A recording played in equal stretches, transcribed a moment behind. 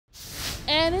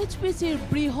NHPCৰ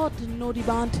বৃহৎ নদী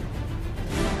বান্ধ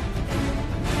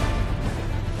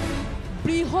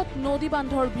বৃহৎ নদী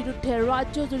বান্ধৰ বিৰুদ্ধে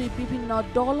ৰাজ্যজুৰি বিভিন্ন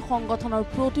দল সংগঠনৰ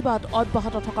প্ৰতিবাদ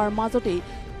অব্যাহত থকাৰ মাজতে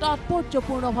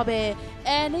তাৎপৰ্যপূৰ্ণভাৱে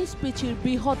NHPCৰ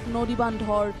বৃহৎ নদী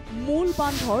বান্ধৰ মূল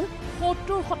বান্ধৰ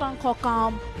 70%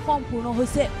 কাম সম্পূৰ্ণ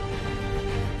হৈছে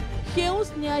সেউজ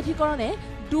ন্যায়াধিকৰণে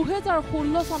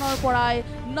 2016 চনৰ পৰাই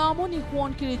নামনি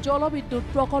সোৱণশিৰি জলবিদ্যুৎ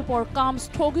প্ৰকল্পৰ কাম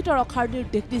স্থগিত ৰখাৰ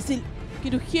নিৰ্দেশ দিছিল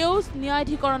কিন্তু সেউজ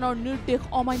ন্যায়াধিকৰণৰ নিৰ্দেশ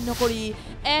অমান্য কৰি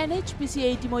NHPCএ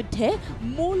ইতিমধ্যে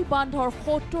মূল বান্ধৰ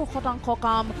 70%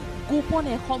 কাম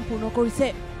গোপনে সম্পূৰ্ণ কৰিছে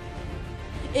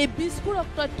এই বিস্ফোৰক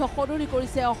তথ্য সদৰি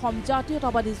কৰিছে অসম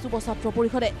জাতীয়তাবাদী যুৱ ছাত্ৰ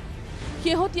পৰিষদে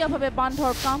শেহতীয়াভাৱে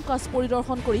বান্ধৰ কাম কাজ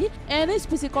পৰিদৰ্শন কৰি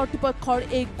NHPC কৰ্তৃপক্ষৰ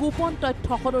এই গোপন তথ্য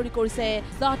সদৰি কৰিছে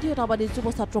জাতীয়তাবাদী যুৱ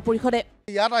ছাত্ৰ পৰিষদে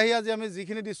ইয়াত আহি আজি আমি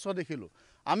যিখিনি দৃশ্য দেখিলো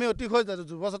আমি অতিশয়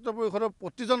যুৱ ছাত্ৰ পৰিষদৰ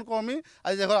প্ৰতিজন কৰ্মী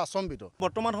আজি এখন আচম্বিত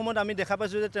বৰ্তমান সময়ত আমি দেখা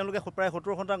পাইছো যে তেওঁলোকে প্ৰায়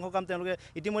 70% কাম তেওঁলোকে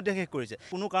ইতিমধ্যে শেষ কৰিছে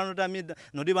কোনো কাৰণতে আমি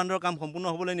নদী বান্ধৰ কাম সম্পূৰ্ণ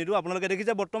হ'বলৈ নিদিওঁ আপোনালোকে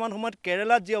দেখিছে বৰ্তমান সময়ত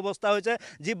কেৰালাত যি অৱস্থা হৈছে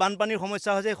যি বানপানীৰ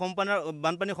সমস্যা হৈছে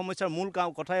বানপানীৰ সমস্যাৰ মূল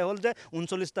কথাই হ'ল যে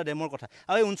 39টা ডেমৰ কথা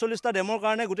আৰু এই 39টা ডেমৰ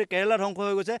কাৰণে গোটেই কেৰালা ধ্বংস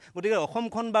হৈ গৈছে গতিকে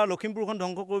অসমখন বা লখিমপুৰখন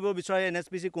ধ্বংস কৰিব বিচাৰে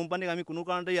NHPC কোম্পানীক আমি কোনো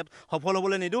কাৰণতে ইয়াত সফল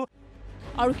হ'বলৈ নিদিওঁ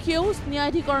আৰু সেউজ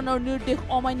ন্যায়াধিকৰণৰ নিৰ্দেশ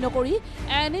অমান্য কৰি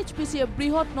NHPCএ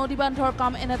বৃহৎ নদী বান্ধৰ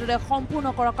কাম এনেদৰে সম্পূৰ্ণ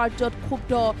কৰা কাৰ্যত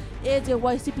ক্ষুব্ধ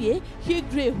AJYCPয়ে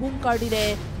শীঘ্ৰেই হুংকাৰ দিলে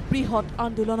বৃহৎ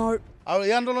আন্দোলনৰ আৰু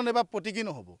এই আন্দোলন এবাৰ প্ৰতিকি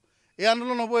নহ'ব এই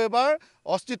আন্দোলন হ'ব এবাৰ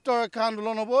অস্তিত্ব ৰক্ষা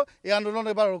আন্দোলন হ'ব এই আন্দোলন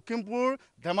এবাৰ লখিমপুৰ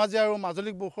ধেমাজি আৰু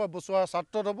মাজুলীক বচোৱাৰ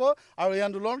স্বাৰ্থত হ'ব আৰু এই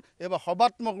আন্দোলন এবাৰ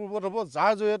সৰ্বাত্মক ৰূপত হ'ব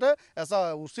যাৰ জৰিয়তে এটা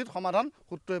উচিত সমাধান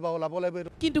সূত্ৰ এবাৰ ওলাব লাগিব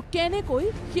কিন্তু কেনেকৈ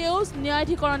সেউজ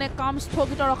ন্যায়াধিকৰণে কাম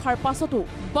স্থগিত ৰখাৰ পাছতো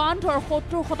বান্ধৰ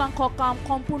 70% কাম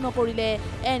সম্পূৰ্ণ কৰিলে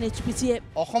NHPCএ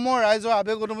অসমৰ ৰাইজৰ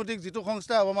আৱেগ অনুভূতিক যিটো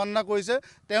সংস্থাই অৱমাননা কৰিছে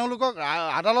তেওঁলোকক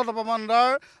আদালত অৱমাননাৰ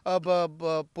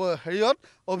হেৰিয়ত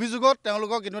অভিযোগত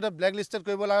তেওঁলোকক ইতিমধ্যে ব্লেক লিষ্টেড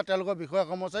কৰিব লাগে তেওঁলোকৰ বিষয়া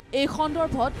কৰ্মচাৰী এই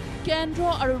সন্দৰ্ভত কেন্দ্ৰ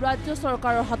আৰু ৰাজ্য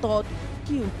চৰকাৰৰ হাতত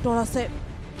কি উত্তৰ আছে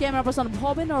কেমেৰা পাৰ্চন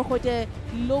ভৱেনৰ সৈতে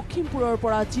লখিমপুৰৰ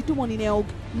পৰা জিতুমণি নেওগ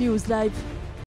নিউজ লাইভ